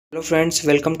Hello friends,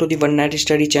 welcome to the One Night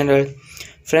Study channel.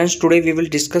 Friends, today we will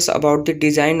discuss about the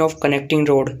design of connecting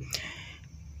rod.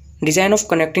 Design of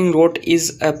connecting rod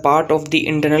is a part of the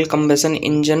internal combustion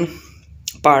engine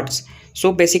parts.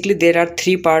 So basically there are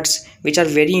three parts which are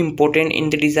very important in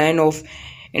the design of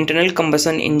internal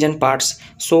combustion engine parts.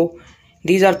 So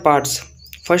these are parts.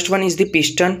 First one is the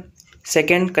piston,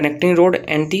 second connecting rod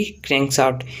and the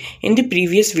crankshaft. In the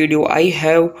previous video I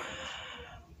have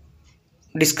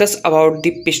discuss about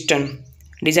the piston,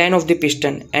 design of the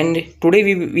piston, and today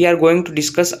we are going to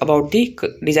discuss about the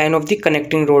design of the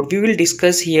connecting rod. We will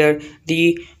discuss here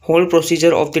the whole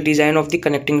procedure of the design of the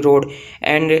connecting rod,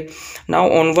 and now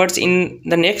onwards in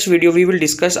the next video we will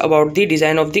discuss about the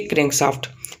design of the crankshaft.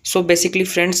 So basically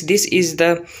friends, this is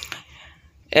the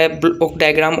block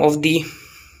diagram of the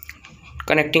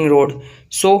connecting rod.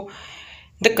 So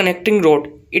the connecting rod,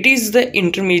 it is the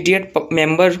intermediate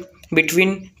member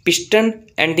between piston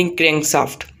and the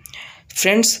crankshaft.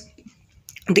 Friends,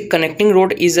 the connecting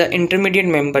rod is an intermediate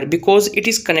member because it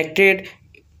is connected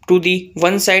to the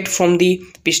one side from the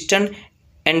piston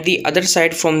and the other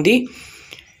side from the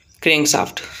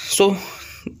crankshaft. So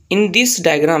in this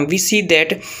diagram we see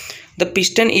that the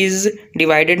piston is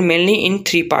divided mainly in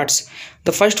three parts.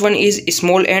 The first one is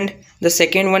small end, the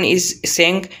second one is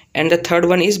shank, and the third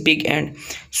one is big end.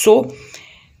 So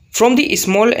from the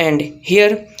small end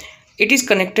here, it is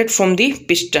connected from the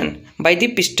piston by the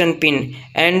piston pin,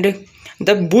 and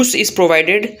the bush is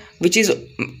provided which is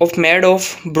made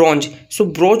of bronze. So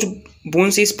bronze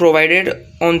bush is provided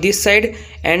on this side,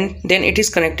 and then it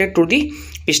is connected to the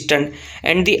piston,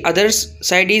 and the other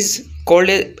side is called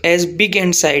as big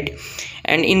end side,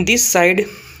 and in this side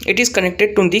it is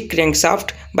connected to the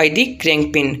crankshaft by the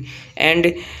crank pin,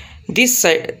 and this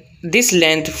side, this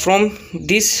length from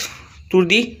this to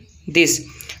the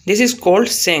this is called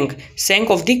shank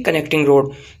of the connecting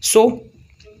rod. So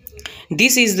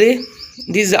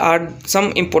these are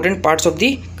some important parts of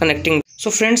the connecting.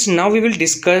 So friends, now we will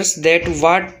discuss that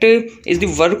what is the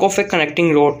work of a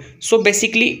connecting rod. So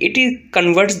basically it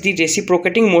converts the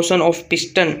reciprocating motion of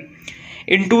piston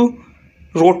into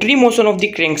rotary motion of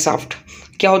the crankshaft.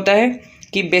 क्या होता है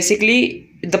कि basically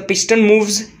the piston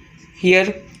moves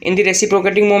here in the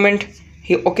reciprocating moment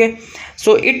here, okay,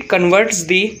 so it converts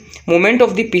the movement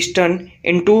of the piston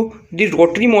into the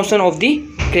rotary motion of the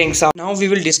crankshaft. Now we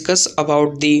will discuss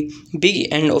about the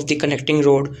big end of the connecting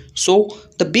rod. So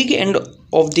the big end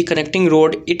of the connecting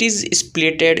rod, it is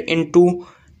splitted into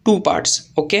two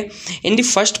parts. Okay, in the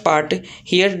first part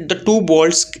here the two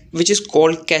bolts which is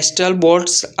called castle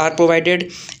bolts are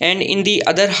provided, and in the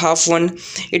other half one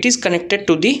it is connected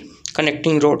to the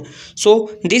connecting rod.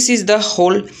 So this is the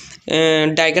whole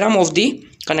diagram of the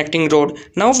connecting rod.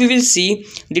 Now we will see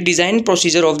the design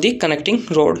procedure of the connecting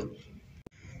rod.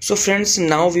 So friends,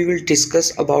 now we will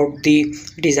discuss about the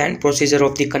design procedure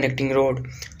of the connecting rod.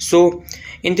 So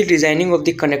in the designing of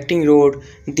the connecting rod,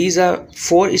 these are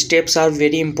four steps are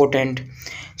very important.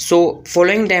 So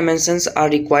following dimensions are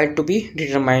required to be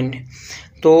determined.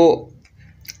 So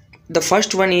the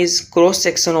first one is cross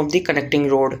section of the connecting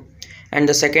rod, and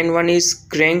the second one is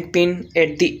crank pin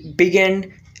at the big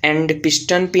end and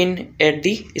piston pin at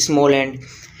the small end,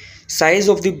 size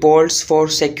of the bolts for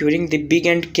securing the big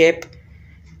end cap,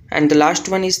 and the last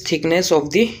one is thickness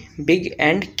of the big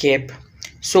end cap.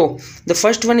 So the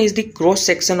first one is the cross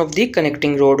section of the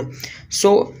connecting rod.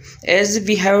 So as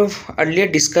we have earlier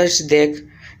discussed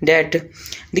that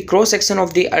the cross section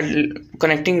of the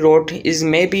connecting rod is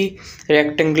maybe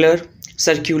rectangular,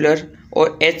 circular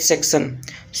or H section.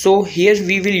 So here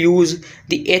we will use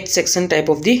the H section type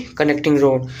of the connecting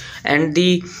rod, and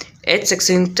the H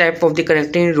section type of the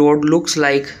connecting rod looks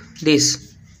like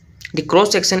this. The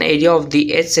cross section area of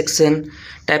the H section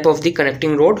type of the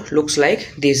connecting rod looks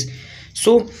like this.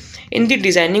 So in the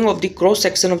designing of the cross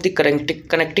section of the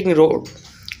connecting rod,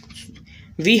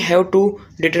 we have to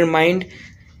determine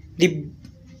the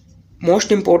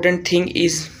most important thing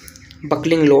is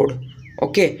buckling load.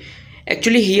 Okay,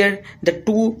 actually here the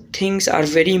two things are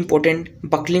very important: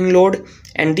 buckling load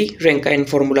and the Rankine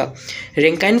formula.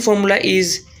 Rankine formula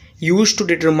is used to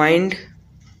determine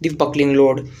the buckling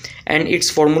load, and its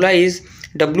formula is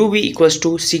WB equals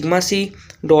to sigma C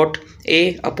dot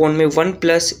A upon में 1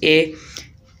 plus A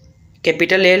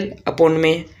capital L upon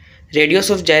में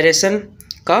radius of gyration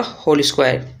का whole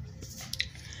square,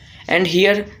 and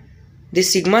here the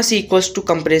sigma C equals to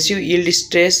compressive yield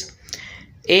stress,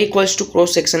 A equals to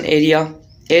cross section area,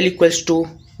 L equals to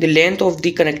the length of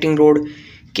the connecting rod,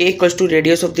 K equals to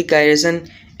radius of the gyration,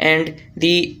 and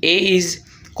the A is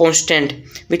constant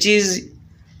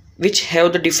which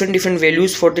have the different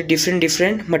values for the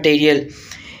different material.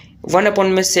 1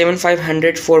 upon में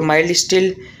 7500 for mild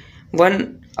steel,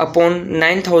 1 upon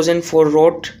 9000 for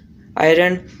wrought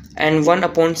iron, and 1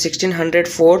 upon 1600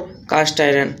 for cast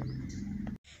iron.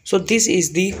 So this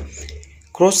is the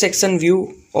cross section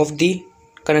view of the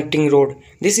connecting rod.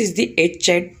 This is the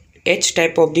H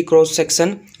type of the cross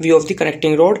section view of the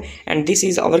connecting rod, and this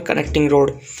is our connecting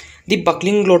rod. The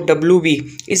buckling load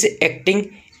WB is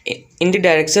acting in the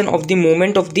direction of the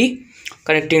movement of the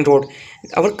connecting rod.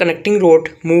 Our connecting rod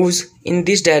moves in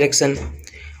this direction.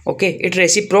 Okay, it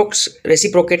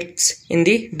reciprocates in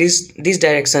the this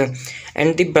direction,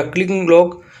 and the buckling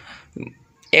log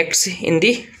acts in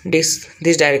the this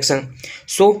direction.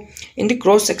 So in the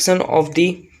cross section of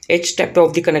the H type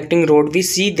of the connecting rod, we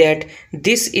see that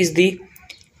this is the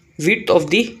width of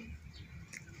the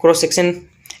cross section,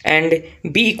 and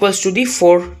B equals to the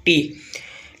 4T.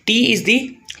 T is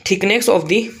the thickness of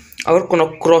the our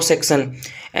cross section,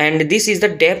 and this is the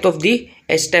depth of the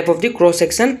H type of the cross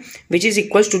section, which is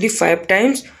equals to the 5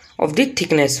 times of the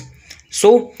thickness.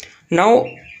 So now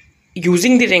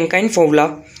using the Rankine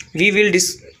formula, we will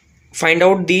find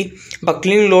out the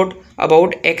buckling load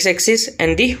about x-axis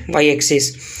and the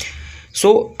y-axis.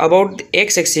 So about the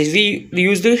x-axis, we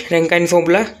use the Rankine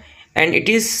formula, and it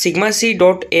is sigma c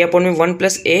dot a upon में 1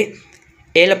 plus a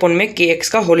L upon में kx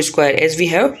का whole square, as we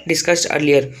have discussed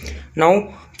earlier.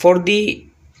 Now for the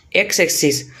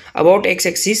x-axis, about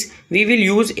x-axis, we will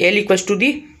use L equals to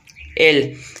the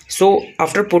L. So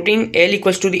after putting L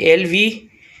equals to the L, we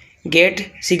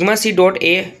get sigma c dot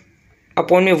a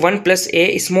upon में 1 plus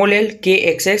a small l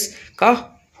kxx का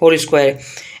whole square.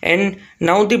 And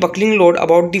now the buckling load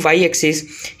about the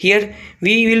y-axis, here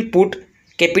we will put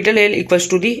capital L equals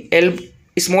to the L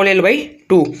small l by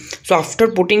 2. So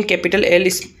after putting capital L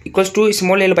is equals to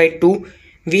small l by 2,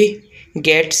 we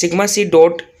get sigma c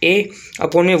dot a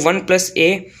upon में 1 plus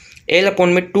a L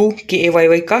upon में 2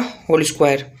 kayy का whole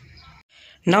square.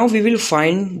 Now we will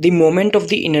find the moment of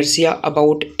the inertia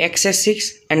about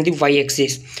x-axis and the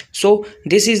y-axis. So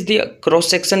this is the cross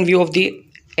section view of the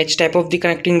H type of the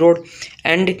connecting rod,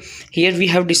 and here we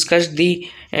have discussed the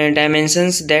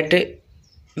dimensions, that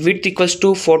width equals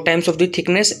to 4 times of the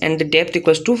thickness and the depth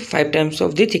equals to 5 times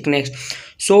of the thickness.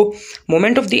 So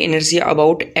moment of the inertia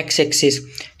about x-axis,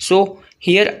 so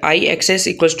here I-axis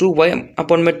equals to y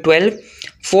upon 12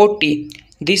 4t,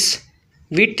 this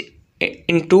width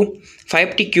into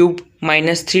 5t cube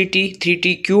minus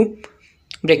 3t cube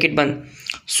bracket 1.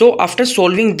 So after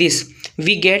solving this,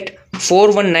 we get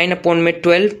 419 upon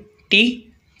 12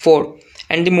 t4,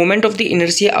 and the moment of the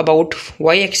inertia about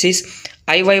y-axis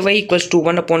Iyy equals to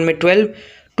 1 upon 12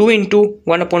 2 into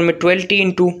 1 upon 12 t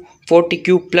into 4t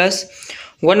cube plus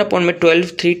 1 upon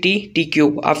 12 3t t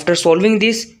cube. After solving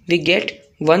this, we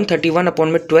get 131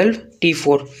 upon 12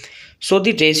 t4. So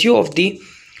the ratio of the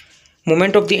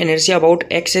moment of the inertia about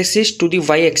x-axis to the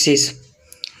y-axis,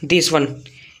 this one,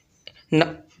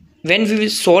 now when we will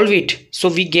solve it, so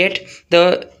we get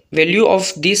the value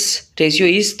of this ratio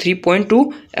is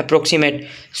 3.2 approximate.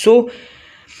 So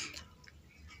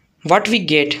what we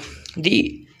get,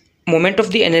 the moment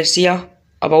of the inertia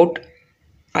about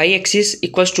I-axis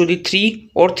equals to the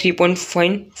 3 or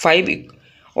 3.5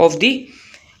 of the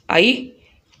I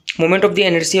moment of the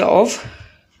inertia of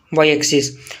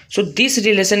y-axis. So this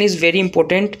relation is very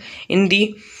important in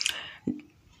the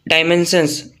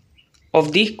dimensions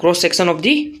of the cross section of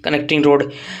the connecting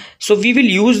rod. So we will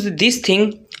use this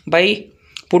thing by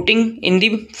putting in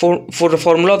the for the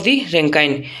formula of the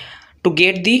Rankine to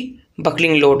get the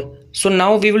buckling load. So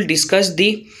now we will discuss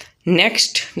the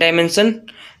next dimension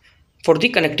for the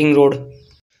connecting rod.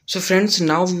 So friends,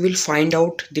 now we will find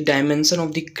out the dimension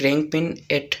of the crank pin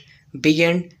at big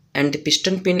end and the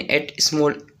piston pin at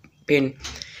small pin.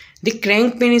 The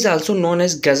crank pin is also known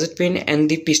as gadget pin, and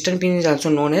the piston pin is also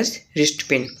known as wrist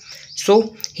pin.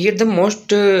 So here the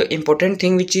most important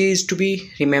thing which is to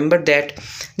be remembered, that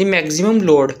the maximum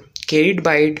load carried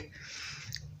by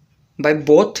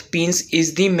both pins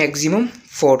is the maximum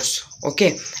force.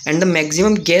 Okay, and the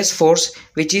maximum gas force,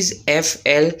 which is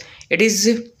FL, it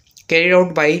is carried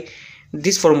out by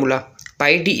this formula,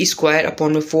 pi d square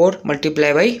upon 4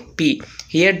 multiplied by P.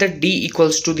 Here the D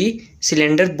equals to the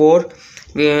cylinder bore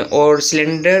or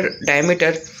cylinder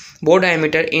diameter, bore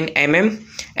diameter in mm,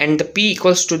 and the P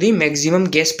equals to the maximum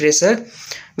gas pressure,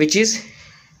 which is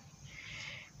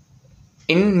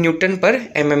in Newton per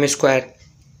mm square.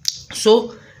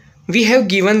 So we have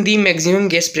given the maximum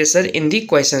gas pressure in the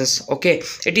questions. Okay,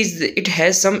 it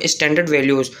has some standard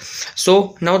values.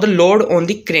 So now the load on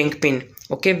the crank pin,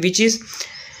 okay, which is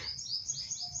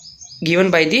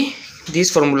given by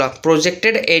this formula,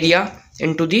 projected area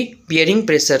into the bearing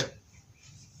pressure.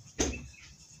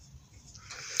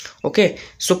 Okay,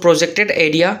 so projected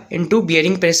area into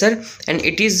bearing pressure, and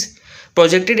it is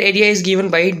projected area is given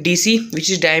by DC, which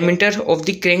is diameter of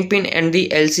the crank pin, and the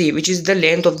LC, which is the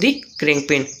length of the crank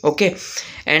pin. Okay,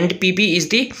 and PP is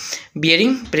the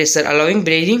bearing pressure, allowing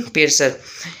bearing pressure.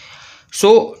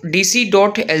 So DC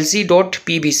dot LC dot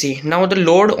PBC. Now the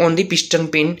load on the piston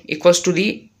pin equals to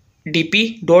the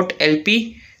DP dot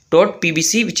LP dot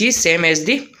PBC, which is same as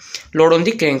the load on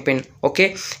the crank pin.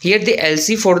 Okay, here the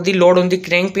LC for the load on the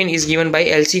crank pin is given by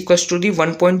LC equals to the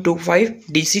 1.25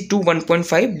 DC to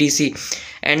 1.5 DC,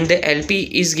 and the LP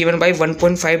is given by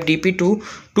 1.5 DP to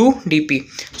 2 DP.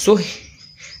 So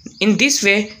in this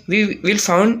way we will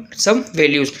find some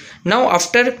values. Now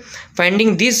after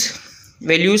finding these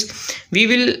values, we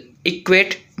will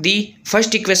equate the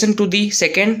first equation to the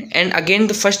second, and again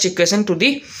the first equation to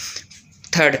the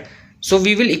third. So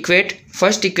we will equate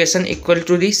first equation equal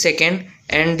to the second,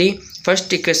 and the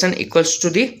first equation equals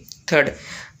to the third.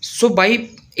 So by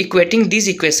equating this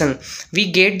equation,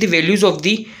 we get the values of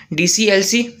the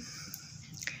DCLC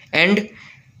and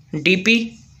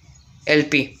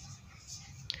DPLP.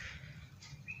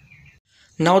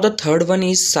 Now the third one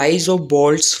is size of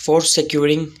bolts for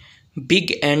securing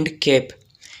big end cap.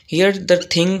 Here the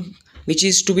thing which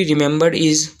is to be remembered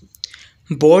is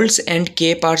bolts and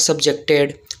cap are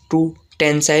subjected to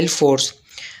tensile force,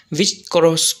 which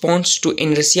corresponds to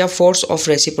inertia force of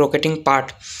reciprocating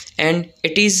part, and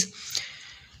it is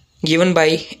given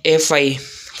by Fi,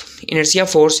 inertia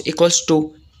force, equals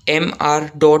to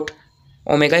mr dot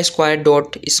omega square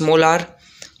dot small r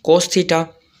cos theta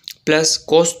plus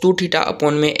cos 2 theta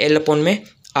upon में L upon में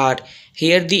r.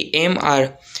 Here the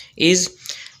mr is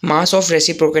mass of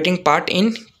reciprocating part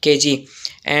in kg,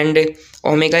 and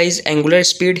omega is angular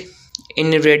speed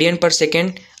in radian per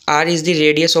second, r is the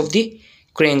radius of the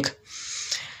crank.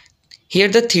 Here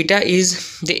the theta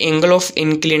is the angle of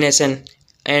inclination,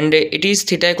 and it is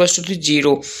theta equals to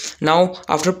 0. Now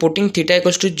after putting theta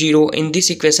equals to 0 in this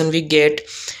equation, we get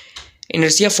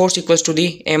inertia force equals to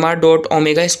the mr dot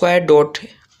omega square dot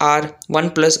r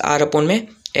 1 plus r upon में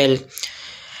L.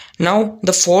 Now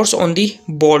the force on the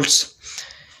bolts,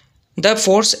 the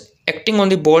force acting on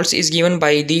the bolts is given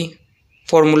by the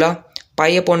formula pi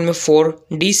upon में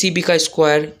 4 dCb का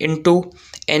square into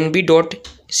nb dot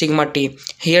sigma t.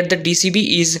 Here the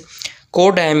dCb is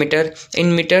core diameter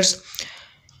in meters,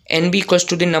 nb equals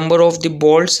to the number of the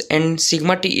bolts, and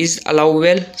sigma t is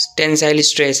allowable tensile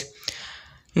stress.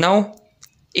 Now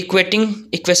equating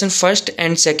equation first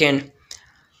and second.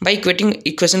 By equating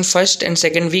equation first and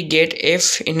second, we get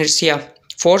F inertia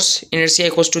force, inertia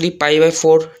equals to the pi by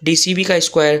 4 dCb का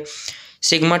square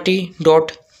sigma t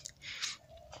dot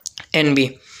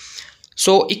nb.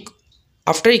 So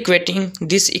after equating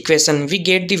this equation, we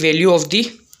get the value of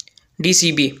the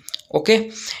dCb.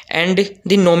 Okay, and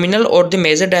the nominal or the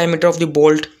measure diameter of the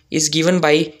bolt is given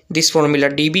by this formula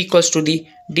dB equals to the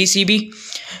dCb,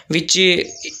 which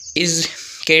is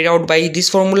carried out by this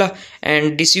formula,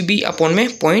 and dCb upon में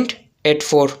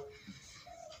 0.84.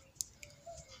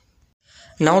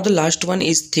 Now the last one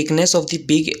is thickness of the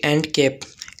big end cap.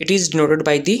 It is denoted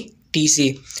by the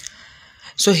TC.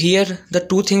 So here the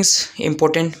two things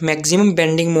important: maximum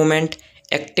bending moment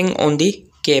acting on the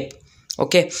cap.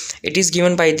 Okay, it is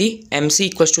given by the MC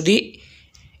equals to the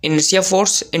inertia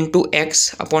force into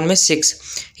x upon में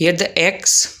 6. Here the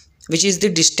x, which is the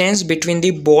distance between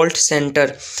the bolt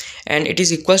center, and it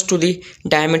is equals to the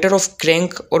diameter of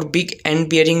crank or big end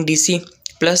bearing DC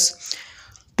plus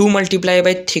 2 multiplied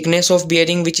by thickness of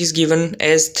bearing, which is given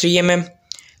as 3 mm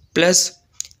plus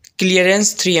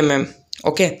clearance 3 mm.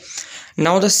 Okay,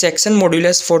 now the section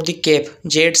modulus for the cap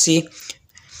ZC,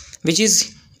 which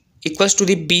is equals to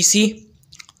the BC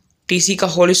TC का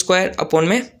whole square upon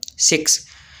में 6.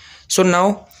 So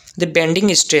now the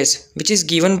bending stress, which is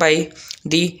given by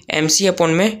the MC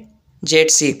upon में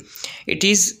ZC, it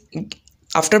is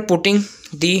after putting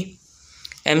the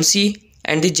MC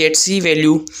and the ZC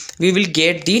value, we will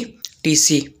get the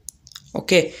TC.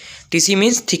 Okay, TC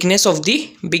means thickness of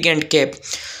the big end cap.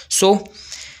 So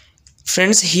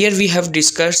friends, here we have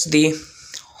discussed the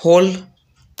whole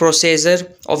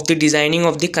procedure of the designing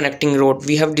of the connecting rod.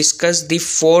 We have discussed the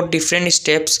 4 different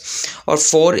steps or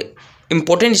 4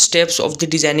 important steps of the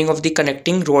designing of the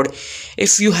connecting rod.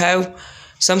 If you have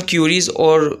some queries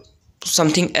or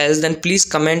something else, then please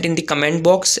comment in the comment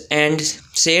box and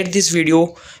share this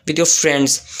video with your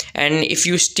friends. And if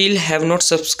you still have not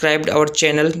subscribed our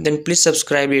channel, then please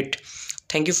subscribe it.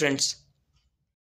 Thank you friends.